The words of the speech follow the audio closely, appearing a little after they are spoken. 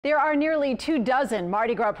There are nearly 24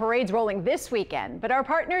 Mardi Gras parades rolling this weekend, but our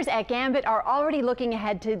partners at Gambit are already looking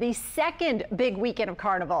ahead to the second big weekend of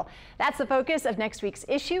Carnival. That's the focus of next week's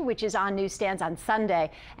issue, which is on newsstands on Sunday.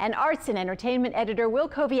 And arts and entertainment editor Will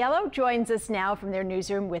Coviello joins us now from their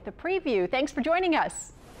newsroom with a preview. Thanks for joining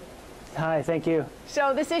us. Hi, thank you.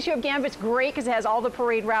 So this issue of Gambit's great because it has all the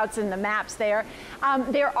parade routes and the maps there.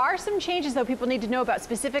 There are some changes, though, people need to know about,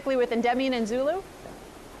 specifically with Endymion and Zulu.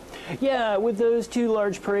 Yeah, with those two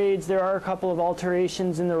large parades, there are a couple of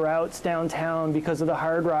alterations in the routes downtown because of the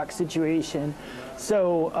Hard Rock situation.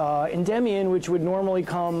 So Endymion, which would normally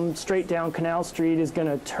come straight down Canal Street, is going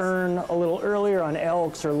to turn a little earlier on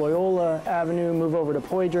Elks or Loyola Avenue, move over to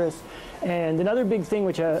Poydras. And another big thing,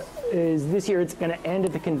 which is this year, it's going to end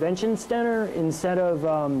at the Convention Center instead of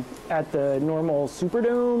at the normal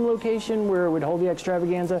Superdome location where it would hold the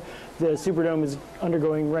extravaganza. The Superdome is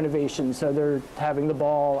undergoing renovation, so they're having the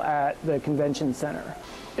ball at the Convention Center.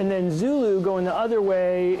 And then Zulu, going the other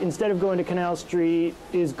way, instead of going to Canal Street,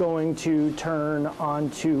 is going to turn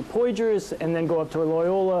onto Poydras and then go up to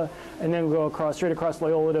Loyola and then go straight across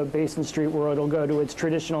Loyola to Basin Street, where it'll go to its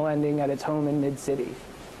traditional ending at its home in Mid-City.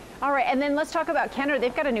 All right, and then let's talk about Kenner.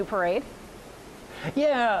 They've got a new parade.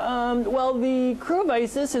 Yeah, well, the Crew of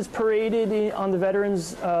Isis has paraded on the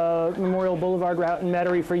Veterans Memorial Boulevard route in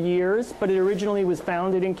Metairie for years, but it originally was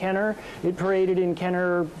founded in Kenner. It paraded in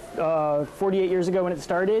Kenner 48 years ago when it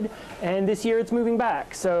started, and this year it's moving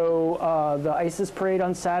back. So the Isis parade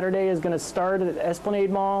on Saturday is going to start at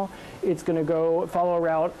Esplanade Mall. It's going to follow a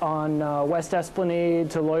route on West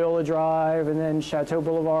Esplanade to Loyola Drive and then Chateau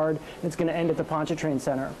Boulevard. It's going to end at the Pontchartrain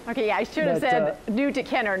Center. Okay, yeah, I should have said new to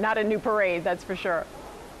Kenner, not a new parade, that's for sure.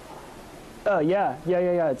 Yeah.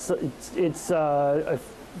 It's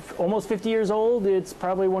almost 50 years old. It's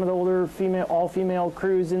probably one of the older all-female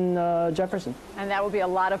crews in Jefferson. And that will be a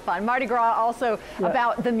lot of fun. Mardi Gras also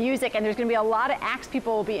about the music, and there's going to be a lot of acts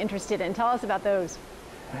people will be interested in. Tell us about those.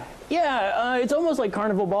 Yeah, it's almost like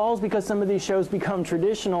carnival balls because some of these shows become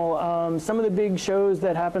traditional. Some of the big shows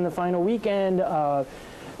that happen the final weekend,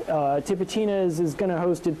 Tipitina's is going to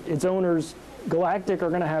host its owners. Galactic are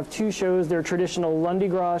going to have two shows, their traditional Mardi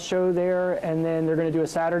Gras show there, and then they're going to do a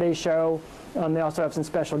Saturday show. They also have some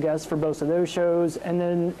special guests for both of those shows. And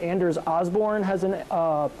then Anders Osborne has kind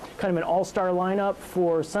of an all-star lineup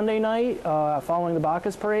for Sunday night following the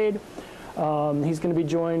Bacchus Parade. He's going to be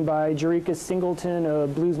joined by Jericka Singleton, a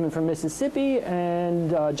bluesman from Mississippi,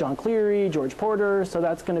 and John Cleary, George Porter, so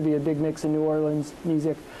that's going to be a big mix of New Orleans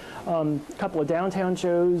music. A couple of downtown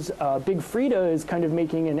shows. Big Frida is kind of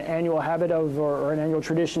making an annual habit of, or an annual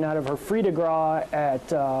tradition out of her Frida Gras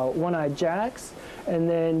at One-Eyed Jack's. And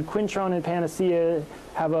then Quintron and Panacea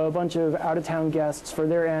have a bunch of out-of-town guests for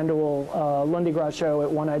their annual Mardi Gras show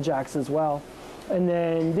at One-Eyed Jack's as well. And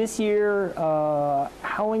then this year,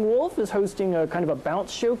 Howling Wolf is hosting a kind of a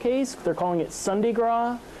bounce showcase. They're calling it Sunday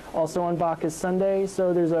Gras, also on Bacchus Sunday.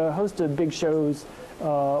 So there's a host of big shows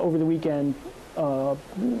over the weekend,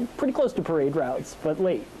 pretty close to parade routes, but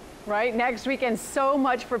late. Right, next weekend, so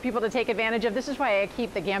much for people to take advantage of. This is why I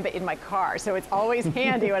keep the Gambit in my car, so it's always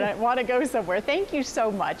handy when I want to go somewhere. Thank you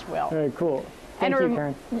so much, Will. Very cool. Thank you,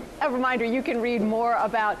 Karen. A reminder, you can read more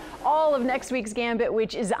about all of next week's Gambit,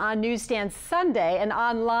 which is on newsstands Sunday and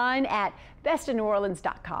online at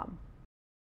bestofneworleans.com.